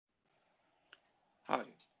Hi,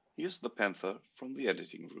 here's the Panther from the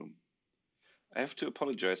editing room. I have to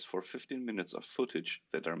apologize for 15 minutes of footage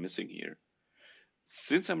that are missing here.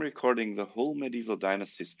 Since I'm recording the whole Medieval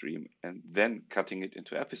Dynasty stream and then cutting it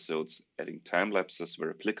into episodes, adding time lapses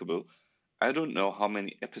where applicable, I don't know how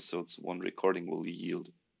many episodes one recording will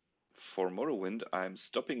yield. For Morrowind, I'm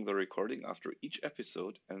stopping the recording after each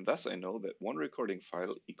episode, and thus I know that one recording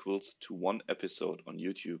file equals to one episode on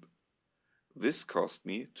YouTube. This caused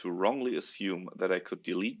me to wrongly assume that I could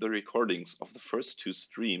delete the recordings of the first two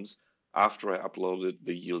streams after I uploaded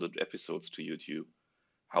the yielded episodes to YouTube.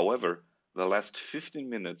 However, the last 15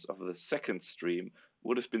 minutes of the second stream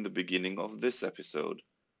would have been the beginning of this episode.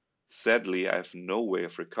 Sadly, I have no way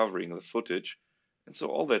of recovering the footage, and so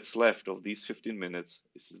all that's left of these 15 minutes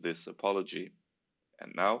is this apology.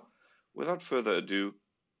 And now, without further ado,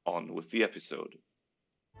 on with the episode.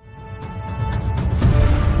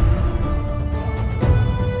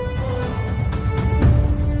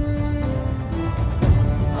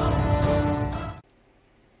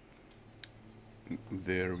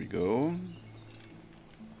 There we go.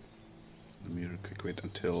 Let me quick wait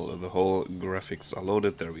until the whole graphics are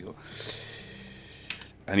loaded. There we go.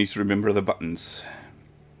 I need to remember the buttons.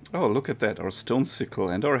 Oh, look at that. Our stone sickle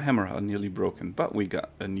and our hammer are nearly broken, but we got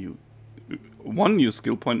one new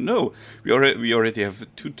skill point. No, we already have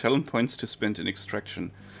 2 talent points to spend in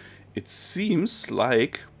extraction. It seems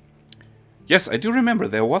like... Yes, I do remember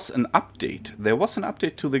there was an update. There was an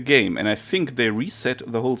update to the game, and I think they reset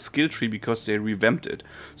the whole skill tree because they revamped it.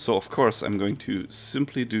 So of course I'm going to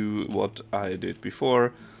simply do what I did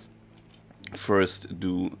before. First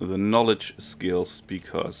do the knowledge skills,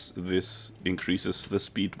 because this increases the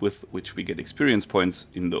speed with which we get experience points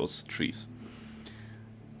in those trees.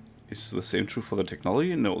 Is the same true for the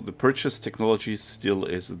technology? No, the purchase technology still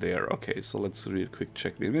is there. Okay, so let's real quick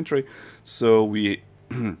check the inventory. So we...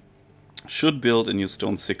 should build a new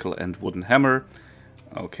stone sickle and wooden hammer.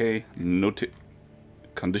 Okay,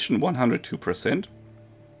 condition 102%.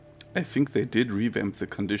 I think they did revamp the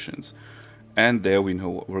conditions. And there we know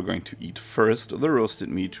what we're going to eat first. The roasted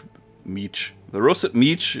meat. The roasted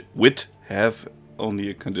meat would have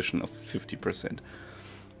only a condition of 50%.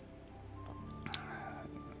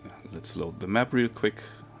 Let's load the map real quick.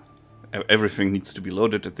 Everything needs to be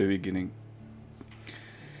loaded at the beginning.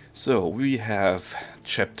 So, we have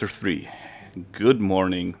Chapter 3. Good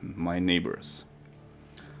morning, my neighbors.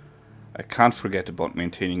 I can't forget about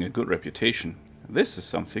maintaining a good reputation. This is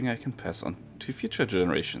something I can pass on to future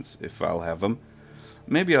generations, if I'll have them.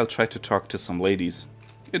 Maybe I'll try to talk to some ladies.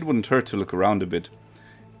 It wouldn't hurt to look around a bit.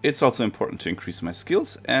 It's also important to increase my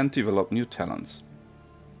skills and develop new talents.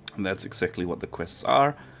 And that's exactly what the quests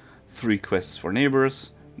are. 3 quests for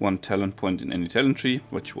neighbors. 1 talent point in any talent tree,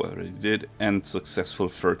 which we already did, and successful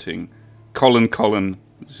flirting, :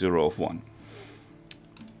 0 of 1.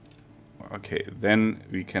 Okay, then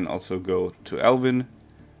we can also go to Alwin,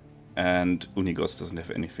 and Unigos doesn't have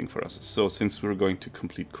anything for us. So since we're going to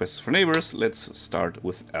complete quests for neighbors, let's start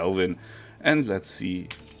with Alwin, and let's see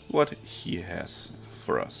what he has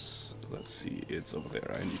for us. Let's see, it's over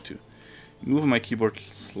there. I need to move my keyboard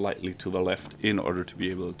slightly to the left in order to be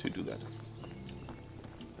able to do that.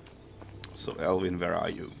 So Alwin, where are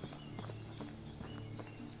you?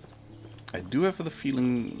 I do have the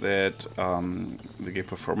feeling that the game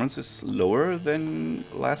performance is lower than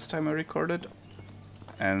last time I recorded,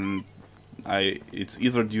 and it's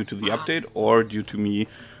either due to the update or due to me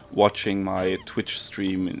watching my Twitch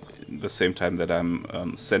stream in the same time that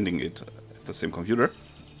I'm sending it at the same computer.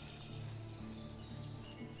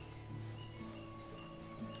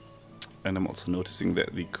 And I'm also noticing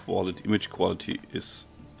that the image quality is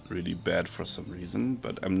really bad for some reason,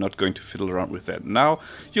 but I'm not going to fiddle around with that now.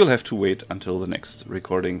 You'll have to wait until the next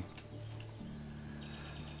recording.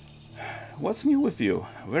 What's new with you?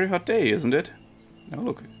 A very hot day, isn't it? Oh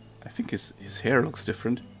look, I think his hair looks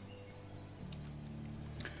different.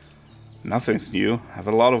 Nothing's new. I have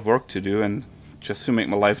a lot of work to do, and just to make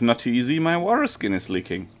my life not too easy, my water skin is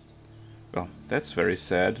leaking. Well, that's very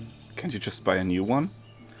sad. Can't you just buy a new one?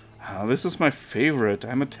 Oh, this is my favorite.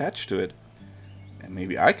 I'm attached to it. And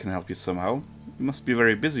maybe I can help you somehow. You must be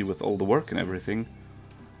very busy with all the work and everything.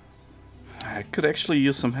 I could actually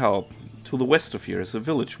use some help. To the west of here is a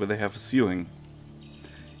village where they have a sewing.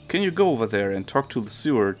 Can you go over there and talk to the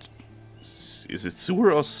sewer? Is it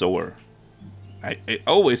sewer or sewer? I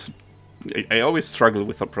always struggle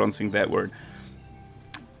with pronouncing that word.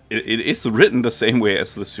 It is written the same way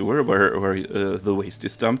as the sewer, where the waste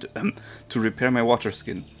is dumped, to repair my water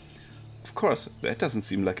skin. Of course, that doesn't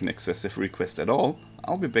seem like an excessive request at all.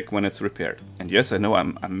 I'll be back when it's repaired. And yes, I know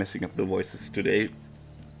I'm messing up the voices today.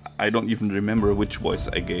 I don't even remember which voice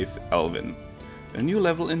I gave Alwin. A new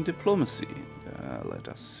level in diplomacy. Let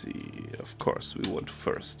us see. Of course, we would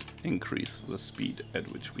first increase the speed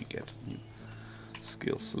at which we get new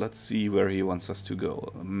skills. Let's see where he wants us to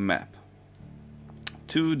go. Map.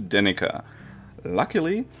 To Danica.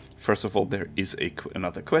 Luckily, first of all, there is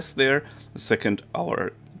another quest there. Second,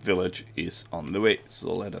 our village is on the way.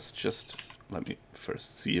 So let me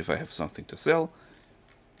first see if I have something to sell.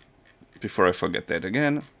 Before I forget that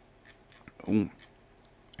again. Ooh.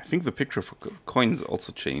 I think the picture for coins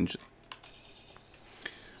also changed.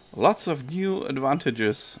 Lots of new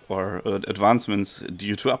advantages or advancements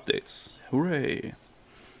due to updates. Hooray!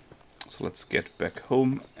 So let's get back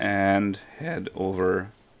home and head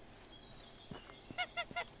over.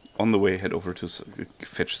 On the way, head over to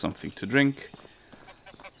fetch something to drink.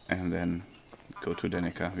 And then go to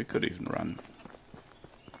Danica. We could even run.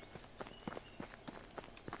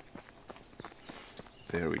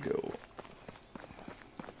 There we go.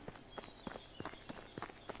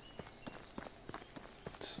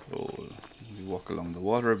 So we walk along the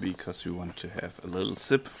water because we want to have a little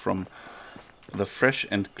sip from the fresh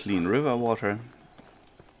and clean river water.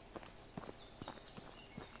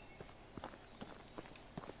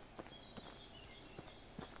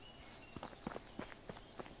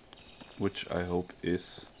 Which I hope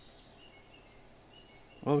is...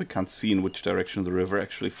 Well, we can't see in which direction the river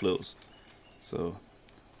actually flows. So,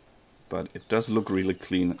 but it does look really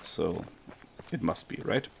clean, so it must be,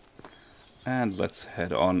 right? And let's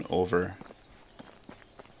head on over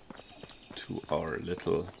to our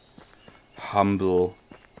little humble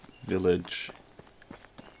village.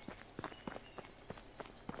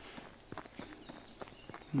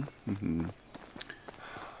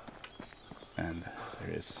 And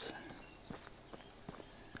there is...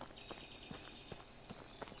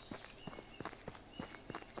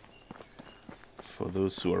 For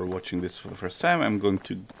those who are watching this for the first time, I'm going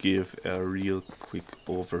to give a real quick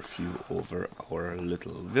overview over our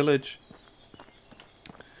little village.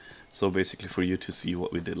 So basically for you to see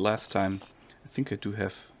what we did last time. I think I do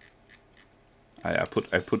have... I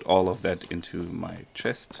put all of that into my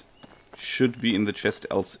chest. Should be in the chest,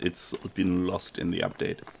 else it's been lost in the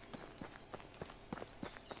update.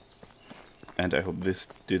 And I hope this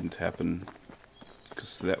didn't happen,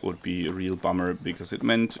 because that would be a real bummer, because it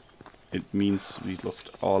means we lost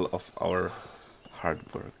all of our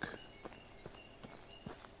hard work.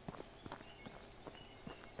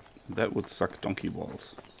 That would suck donkey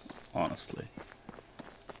balls, honestly.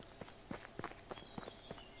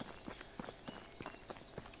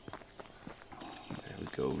 There we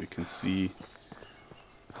go, we can see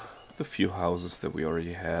the few houses that we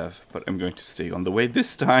already have, but I'm going to stay on the way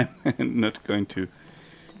this time and not going to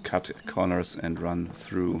cut corners and run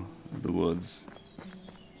through the woods.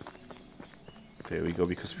 There we go,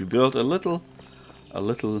 because we built a little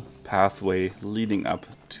pathway leading up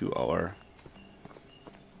to our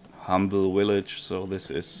humble village. So this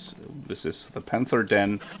is the Panther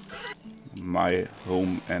Den, my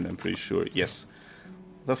home, and I'm pretty sure, yes,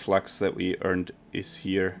 the flux that we earned is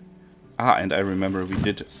here. Ah, and I remember we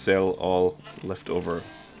did sell all leftover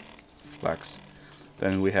flax.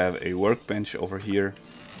 Then we have a workbench over here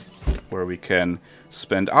where we can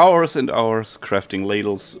spend hours and hours crafting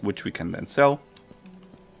ladles, which we can then sell.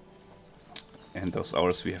 And those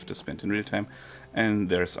hours we have to spend in real time. And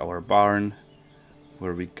there's our barn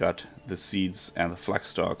where we got the seeds and the flax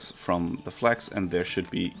stalks from the flax. And there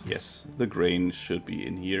should be, yes, the grain should be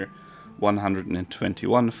in here.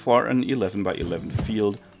 121 for an 11 by 11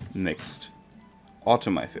 field next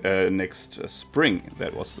autumn, next spring.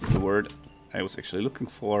 That was the word I was actually looking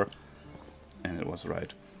for, and it was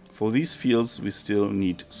right. For these fields we still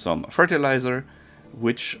need some fertilizer,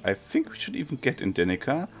 which I think we should even get in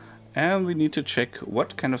Danica, and we need to check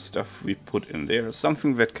what kind of stuff we put in there.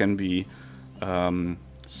 Something that can be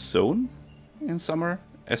sown in summer.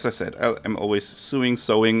 As I said, I'm always sowing,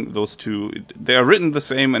 those two. They are written the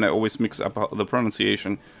same, and I always mix up the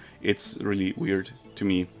pronunciation. It's really weird to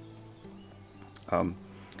me.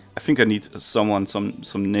 I think I need someone,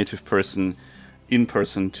 some native person in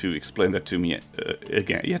person to explain that to me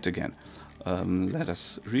yet again. Let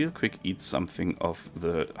us real quick eat something of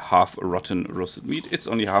the half-rotten roasted meat. It's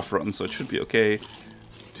only half-rotten, so it should be okay.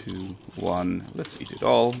 2, 1, let's eat it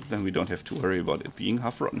all. Then we don't have to worry about it being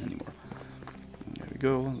half-rotten anymore. There we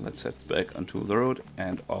go. Let's head back onto the road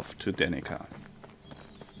and off to Danica,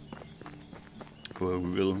 where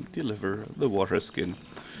we will deliver the water skin.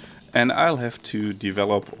 And I'll have to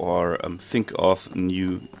develop or think of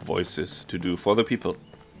new voices to do for the people,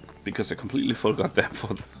 because I completely forgot them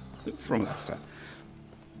from last time.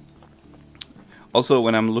 Also,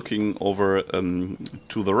 when I'm looking over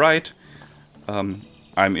to the right,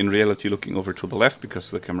 I'm in reality looking over to the left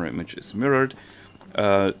because the camera image is mirrored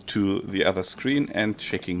to the other screen and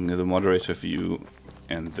checking the moderator view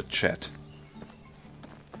and the chat.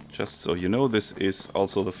 Just so you know, this is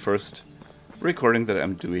also the first recording that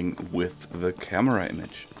I'm doing with the camera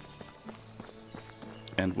image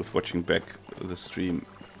and with watching back the stream.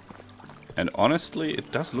 And honestly,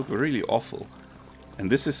 it does look really awful.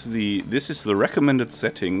 And this is the recommended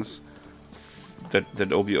settings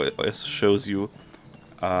that OBS shows you,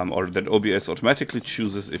 or that OBS automatically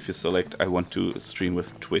chooses if you select I want to stream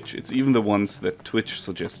with Twitch. It's even the ones that Twitch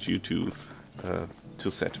suggests you to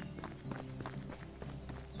set.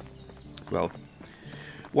 Well,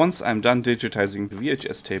 once I'm done digitizing the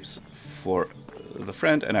VHS tapes for the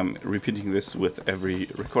friend, and I'm repeating this with every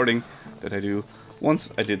recording that I do,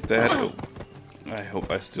 once I did that, oh, I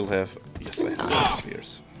hope I still have, yes, I have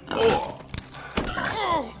spheres. Oh,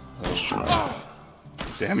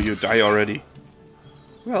 damn you, die already.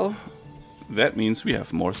 Well, that means we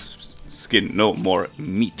have more skin, no, more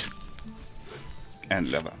meat and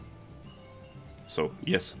leather. So,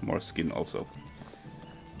 yes, more skin also.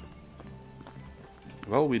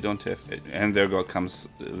 Well, we don't have, and there comes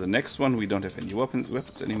the next one. We don't have any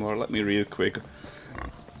weapons anymore. Let me real quick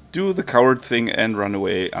do the coward thing and run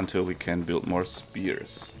away until we can build more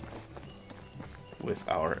spears with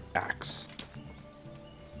our axe.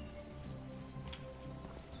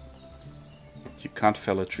 You can't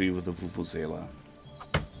fell a tree with a vuvuzela.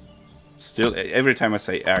 Still, every time I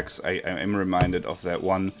say axe, I am reminded of that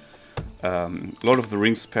one Lord of the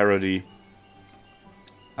Rings parody,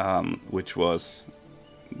 which was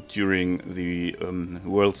during the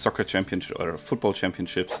World Soccer Championship or Football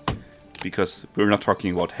Championships, because we're not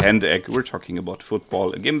talking about hand egg, we're talking about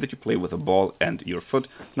football, a game that you play with a ball and your foot,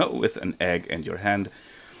 not with an egg and your hand.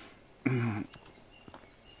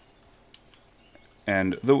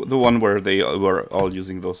 And the one where they were all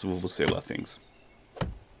using those vuvuzela things.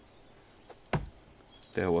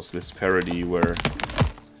 There was this parody where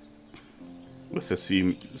with the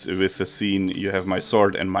scene you have my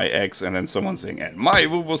sword and my axe, and then someone saying, and my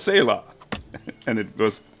vuvuzela, and it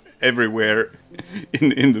was everywhere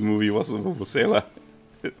in the movie was the vuvuzela.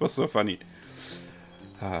 It was so funny.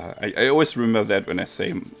 I always remember that when I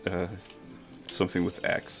say something with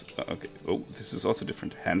axe. Okay. Oh, this is also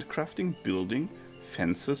different. Handcrafting, building,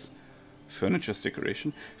 fences, furniture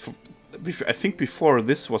decoration. I think before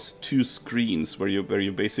this was two screens where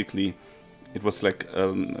you basically, it was like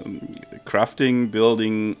crafting,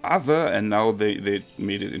 building, other, and now they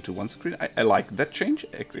made it into one screen. I like that change,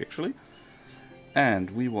 actually.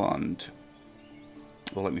 And we want...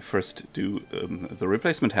 Well, let me first do the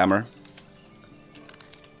replacement hammer.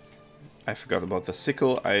 I forgot about the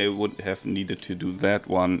sickle. I would have needed to do that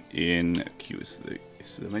one in... Q is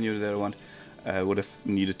the menu that I want. I would have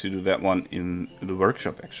needed to do that one in the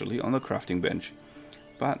workshop, actually, on the crafting bench.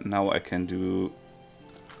 But now I can do...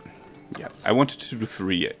 Yeah, I wanted to do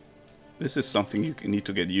 3. This is something you need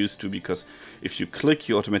to get used to, because if you click,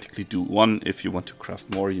 you automatically do 1. If you want to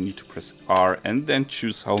craft more, you need to press R and then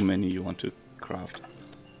choose how many you want to craft.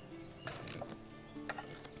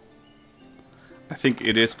 I think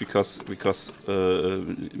it is because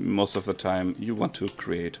most of the time you want to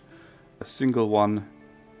create a single one.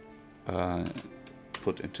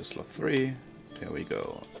 Put into slot 3. There we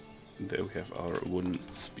go. There we have our wooden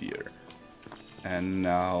spear. And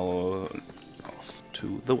now off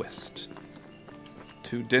to the west,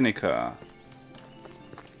 to Denica,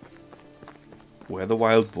 where the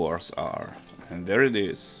wild boars are. And there it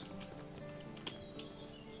is.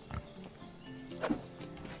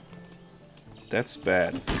 That's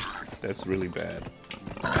bad. That's really bad.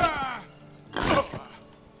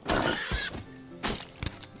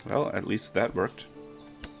 Well, at least that worked.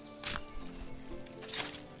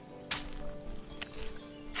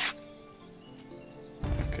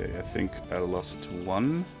 Okay, I think I lost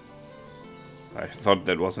one. I thought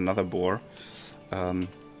that was another boar. So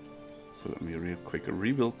let me real quick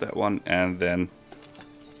rebuild that one, and then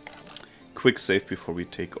quick save before we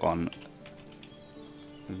take on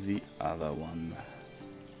the other one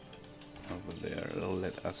over there.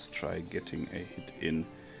 Let us try getting a hit in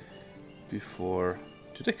before...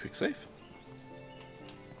 Did I quick save?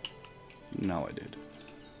 No, I did.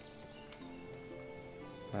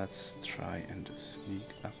 Let's try and sneak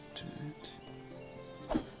up to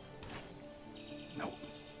it. No.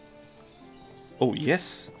 Oh,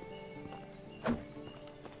 yes!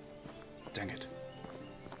 Dang it.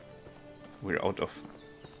 We're out of...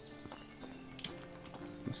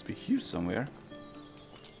 Must be here somewhere.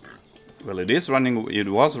 Well, it is running... It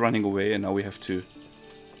was running away, and now we have to...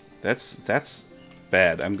 That's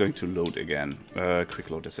bad. I'm going to load again. Quick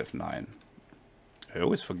load is F9. I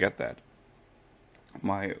always forget that.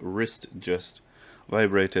 My wrist just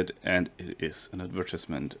vibrated, and it is an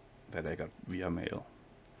advertisement that I got via mail.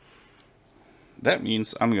 That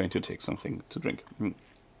means I'm going to take something to drink.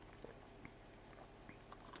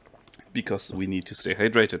 Because we need to stay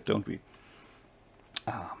hydrated, don't we?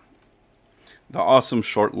 The awesome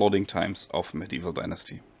short loading times of Medieval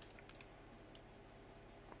Dynasty.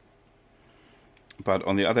 But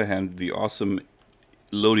on the other hand, the awesome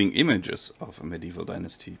loading images of Medieval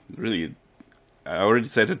Dynasty. Really, I already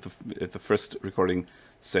said it at the first recording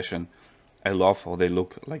session, I love how they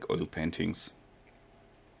look like oil paintings.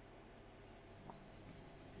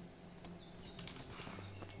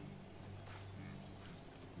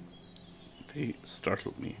 They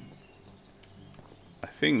startled me. I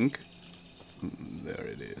think... there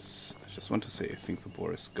it is. I just want to say I think the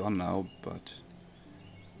boar is gone now, but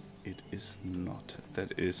it is not.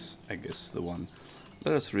 That is, I guess, the one.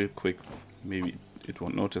 Let us real quick, maybe it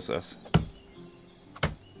won't notice us.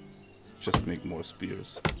 Just make more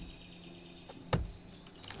spears.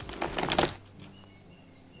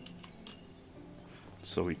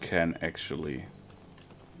 So we can actually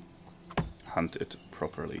hunt it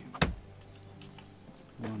properly.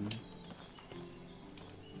 One.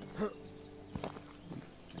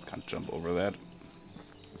 I can't jump over that.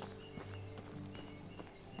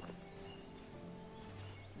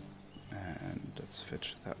 And let's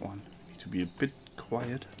fetch that one. Need to be a bit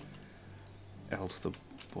quiet, else the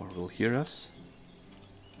boar will hear us.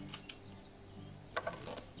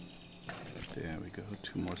 There we go,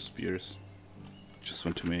 2 more spears. Just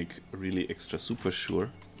want to make really extra super sure.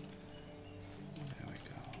 There we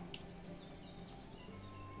go.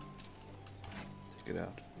 Take it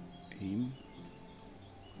out. Aim.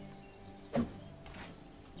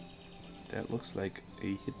 That looks like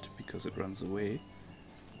a hit because it runs away.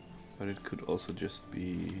 But it could also just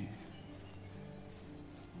be...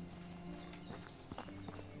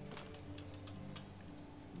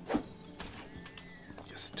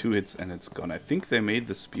 yes, 2 hits and it's gone. I think they made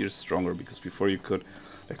the spears stronger because before you could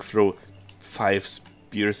like throw 5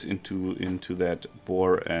 spears into that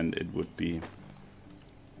boar and it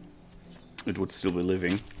would still be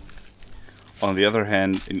living. On the other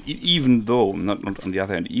hand, even though, not on the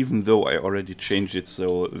other hand, even though I already changed it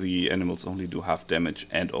so the animals only do half damage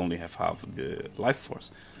and only have half the life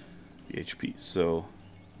force, the HP, so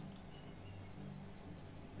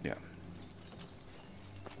yeah.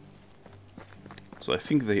 So I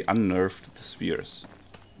think they unnerved the spears.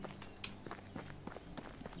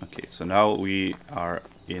 Okay, so now we are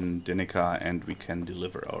in Denica and we can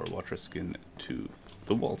deliver our water skin to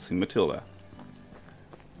the waltzing Matilda.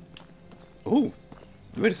 Oh,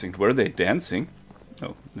 wait a second, were they dancing?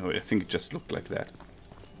 Oh, no, I think it just looked like that.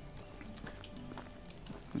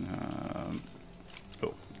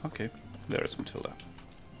 Oh, okay, there's Matilda.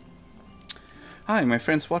 Hi, my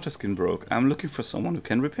friend's water skin broke. I'm looking for someone who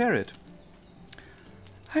can repair it.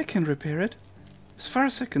 I can repair it. As far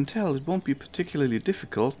as I can tell, it won't be particularly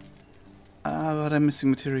difficult. But I'm missing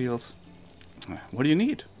materials. What do you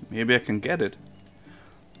need? Maybe I can get it.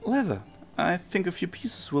 Leather. I think a few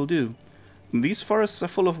pieces will do. These forests are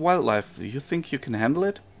full of wildlife. Do you think you can handle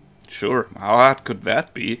it? Sure. How hard could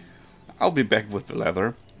that be? I'll be back with the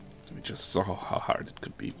leather. We just saw how hard it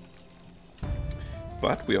could be.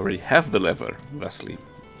 But we already have the leather, thusly.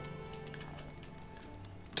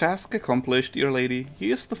 Task accomplished, dear lady.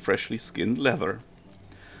 Here's the freshly skinned leather.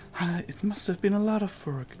 It must have been a lot of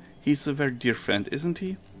work. He's a very dear friend, isn't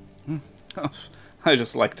he? I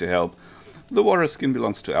just like to help. The water skin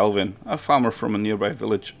belongs to Alwin, a farmer from a nearby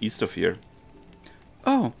village east of here.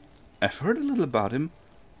 Oh, I've heard a little about him.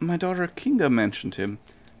 My daughter Kinga mentioned him.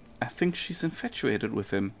 I think she's infatuated with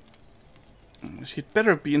him. She'd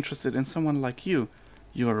better be interested in someone like you.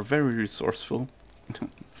 You are very resourceful.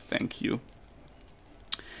 Thank you.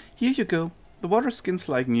 Here you go. The water skin's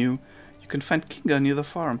like new. You can find Kinga near the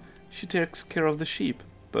farm. She takes care of the sheep.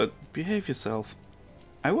 But behave yourself.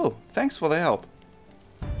 I will. Thanks for the help.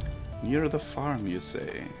 Near the farm, you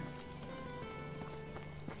say?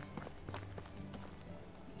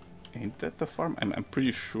 Ain't that the farm? I'm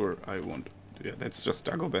pretty sure I won't. Yeah, that's just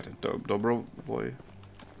Dagobert and Dobrovoy.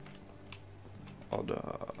 Or the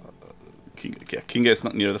Kinga. Yeah, Kinga is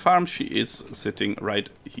not near the farm. She is sitting right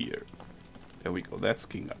here. There we go. That's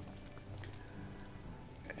Kinga.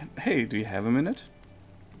 And, hey, do you have a minute?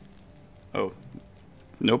 Oh,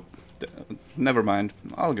 nope. Never mind.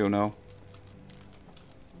 I'll go now.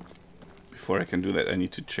 Before I can do that, I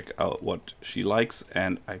need to check out what she likes,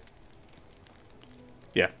 and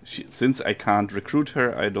since I can't recruit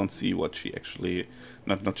her, I don't see what she actually,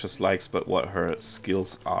 not just likes, but what her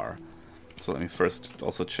skills are. So let me first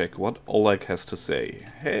also check what Oleg has to say.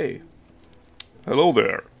 Hey. Hello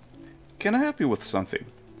there. Can I help you with something?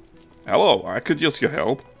 Hello, I could use your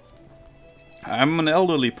help. I'm an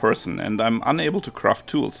elderly person and I'm unable to craft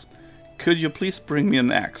tools. Could you please bring me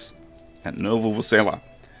an axe? And no vuvuzela.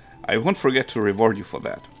 I won't forget to reward you for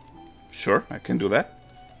that. Sure, I can do that.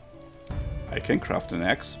 I can craft an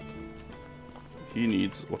axe. He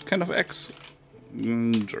needs... what kind of axe?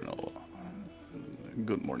 Journal.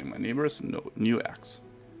 Good morning, my neighbors. No, new axe.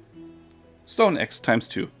 Stone axe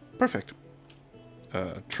 ×2. Perfect.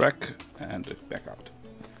 Track and back out.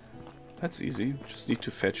 That's easy. Just need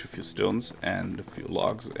to fetch a few stones and a few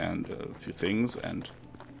logs and a few things and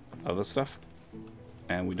other stuff.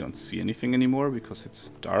 And we don't see anything anymore because it's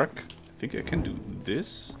dark. I think I can do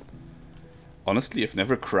this. Honestly, I've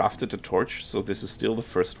never crafted a torch, so this is still the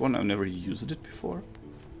first one. I've never used it before.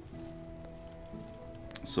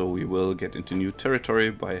 So we will get into new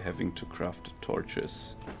territory by having to craft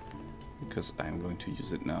torches. Because I'm going to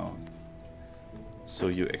use it now. So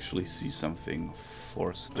you actually see something.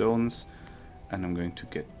 4 stones. And I'm going to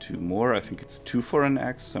get 2 more. I think it's 2 for an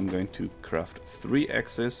axe. So I'm going to craft 3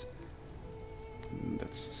 axes.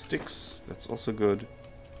 That's sticks. That's also good.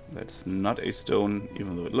 That's not a stone,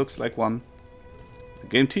 even though it looks like one. The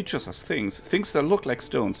game teaches us things. Things that look like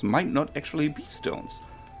stones might not actually be stones.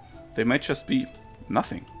 They might just be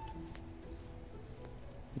nothing.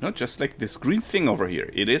 You know, just like this green thing over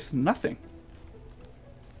here. It is nothing.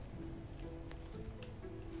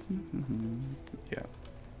 Yeah.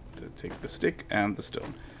 Take the stick and the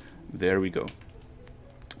stone. There we go.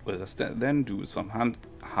 Let us then do some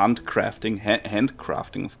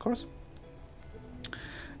handcrafting, of course.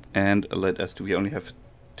 And let us do. We only have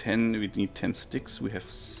 10. We need 10 sticks. We have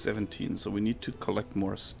 17, so we need to collect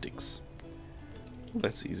more sticks. Well,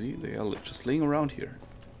 that's easy. They are just laying around here.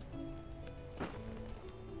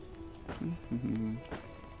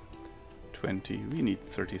 20. We need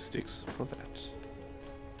 30 sticks for that.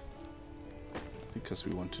 Because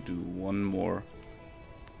we want to do one more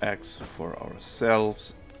axe for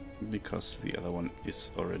ourselves. Because the other one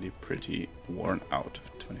is already pretty worn out.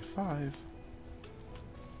 25.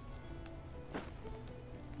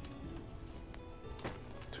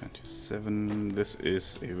 27. This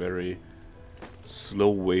is a very slow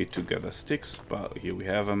way to gather sticks, but here we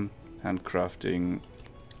have them. Handcrafting,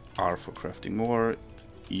 R for crafting more,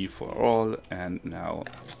 E for all, and now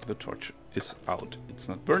the torch is out. It's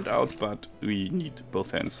not burnt out, but we need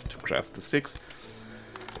both hands to craft the sticks.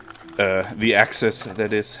 The axes,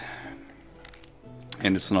 that is.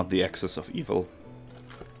 And it's not the axis of evil.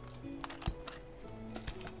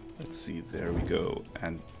 Let's see, there we go.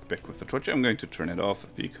 And back with the torch. I'm going to turn it off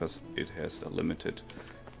because it has a limited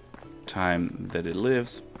time that it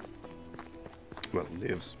lives. Well,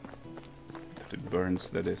 lives. That it burns,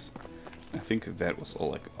 that is. I think that was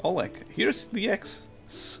all like. Here's the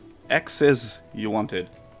axes you wanted.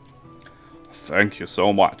 Thank you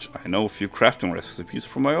so much. I know a few crafting recipes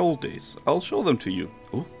from my old days. I'll show them to you.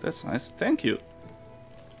 Oh, that's nice. Thank you.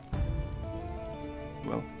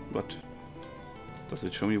 Well, what? Does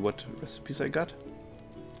it show me what recipes I got?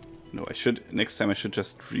 No, I should... next time I should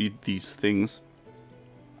just read these things.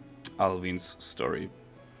 Alwin's story.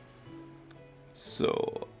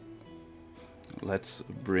 So... let's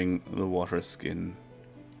bring the water skin.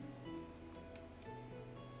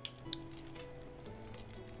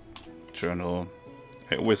 Journal.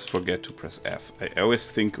 I always forget to press F. I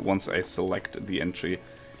always think once I select the entry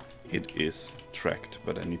it is tracked,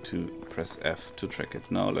 but I need to press F to track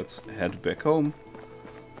it. Now let's head back home,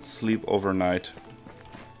 sleep overnight.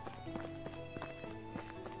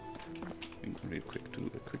 Real quick,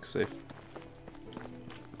 do a quick save.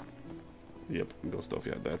 Yep, ghost off.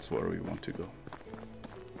 Yeah, that's where we want to go.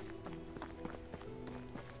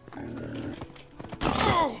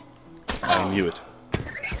 I knew it.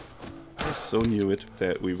 I so knew it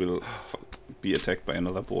that we will be attacked by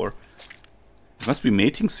another boar. It must be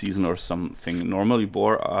mating season or something. Normally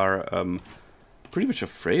boar are pretty much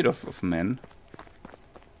afraid of men.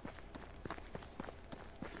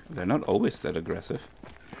 They're not always that aggressive.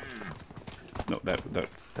 No,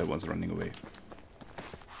 that one's running away.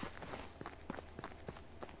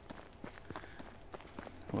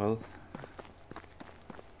 Well,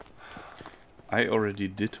 I already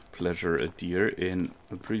did pleasure a deer in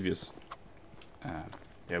the previous.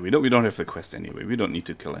 Yeah, we don't have the quest anyway. We don't need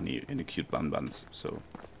to kill any cute bun-buns, so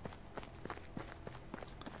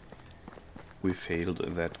we failed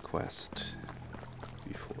that quest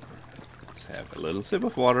before. Let's have a little sip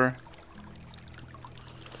of water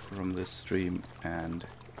from this stream and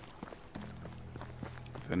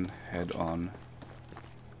then head on.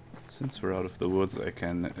 Since we're out of the woods, I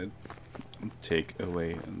can take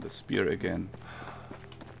away the spear again.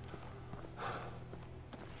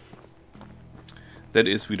 That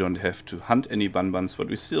is, we don't have to hunt any bunbuns, but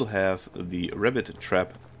we still have the rabbit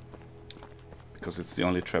trap, because it's the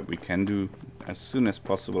only trap we can do. As soon as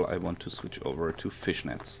possible I want to switch over to fish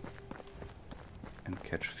nets and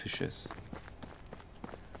catch fishes,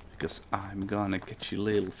 because I'm gonna catch you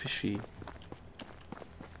little fishy.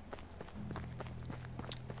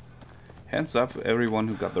 Hands up everyone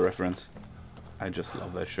who got the reference. I just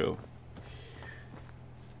love that show.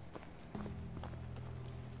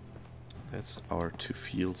 That's our 2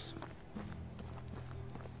 fields.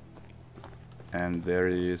 And there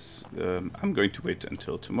is... I'm going to wait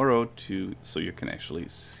until tomorrow so you can actually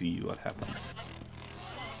see what happens.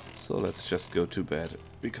 So let's just go to bed,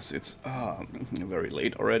 because it's very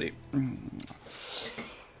late already.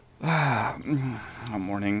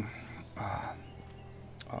 Morning.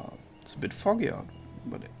 It's a bit foggy out,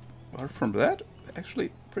 but apart from that,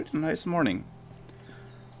 actually pretty nice morning.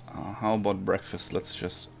 How about breakfast? Let's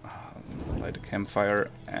just light a campfire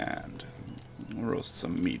and roast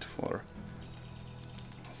some meat for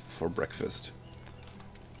breakfast.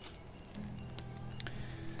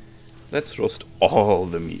 Let's roast all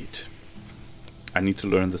the meat. I need to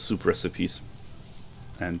learn the soup recipes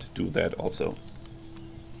and do that also.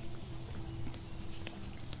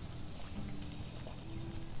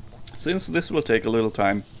 Since this will take a little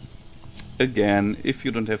time, again, if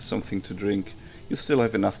you don't have something to drink, you still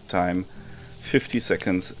have enough time, 50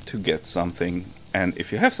 seconds to get something. And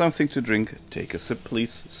if you have something to drink, take a sip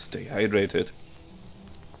please, stay hydrated.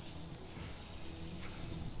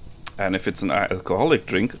 And if it's an alcoholic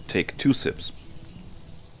drink, take 2 sips.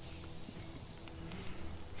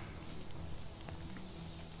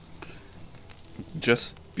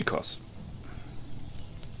 Just because.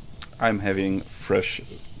 I'm having fresh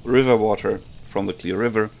river water from the clear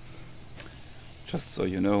river, just so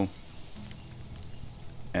you know.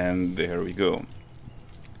 And there we go.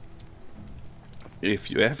 If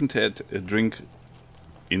you haven't had a drink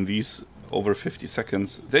in these over 50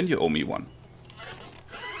 seconds, then you owe me one.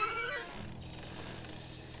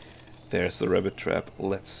 There's the rabbit trap.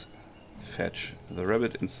 Let's fetch the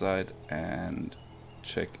rabbit inside and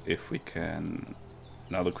check if we can...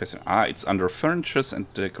 Now the question... it's under furnitures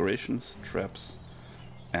and decorations, traps.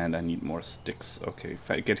 And I need more sticks. Okay,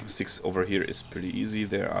 getting sticks over here is pretty easy.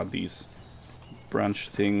 There are these branch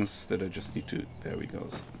things that I just need to... There we go.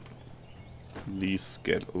 These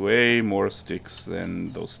get way more sticks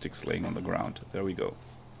than those sticks laying on the ground. There we go.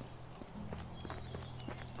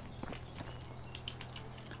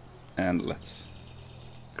 And let's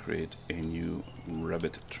create a new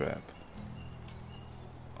rabbit trap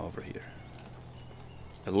over here.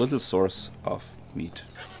 A little source of meat.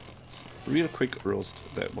 Let's real quick roast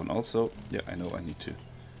that one also. Yeah, I know I need to.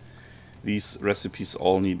 These recipes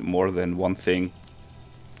all need more than one thing.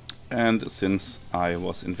 And since I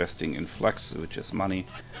was investing in flax, which is money,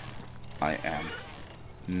 I am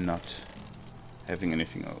not having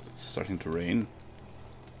anything. Oh, it's starting to rain.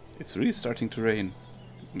 It's really starting to rain.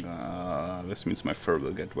 This means my fur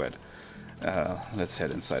will get wet. Let's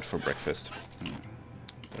head inside for breakfast.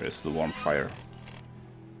 There is the warm fire.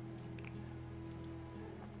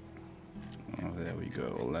 Oh, there we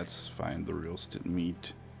go. Let's find the roasted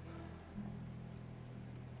meat.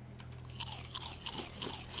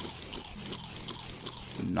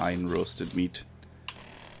 Nine roasted meat.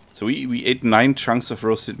 So we ate 9 chunks of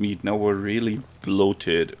roasted meat. Now we're really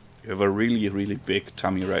bloated. We have a really, really big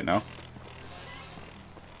tummy right now.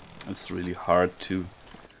 It's really hard to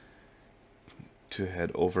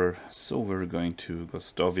head over. So we're going to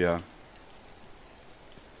Gostovia,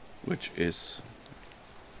 which is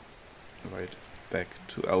right back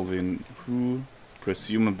to Alwin, who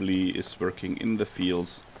presumably is working in the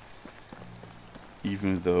fields,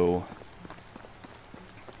 even though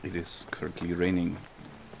it is currently raining.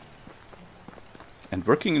 And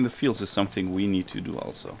working in the fields is something we need to do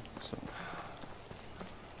also. So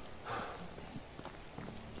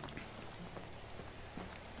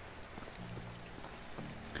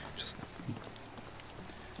just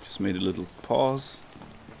made a little pause.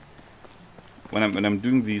 When I'm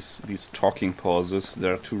doing these talking pauses,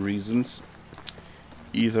 there are 2 reasons.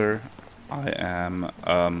 Either I am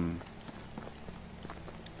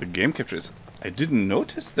the game capture is... I didn't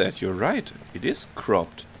notice that. You're right. It is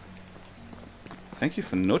cropped. Thank you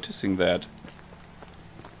for noticing that.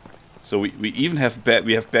 So we even have bad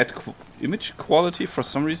image quality for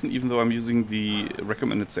some reason, even though I'm using the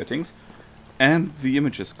recommended settings, and the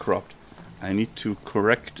image is cropped. I need to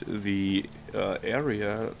correct the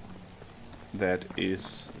area that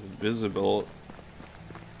is visible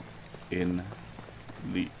in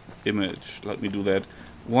the image. Let me do that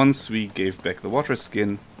once we gave back the water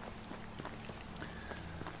skin.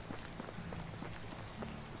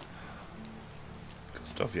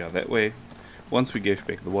 Stuff, yeah, that way. Once we gave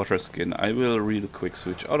back the water skin, I will real quick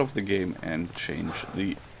switch out of the game and change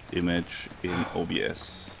the image in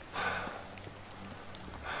OBS.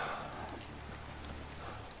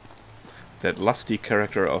 That lusty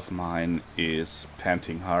character of mine is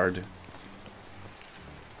panting hard.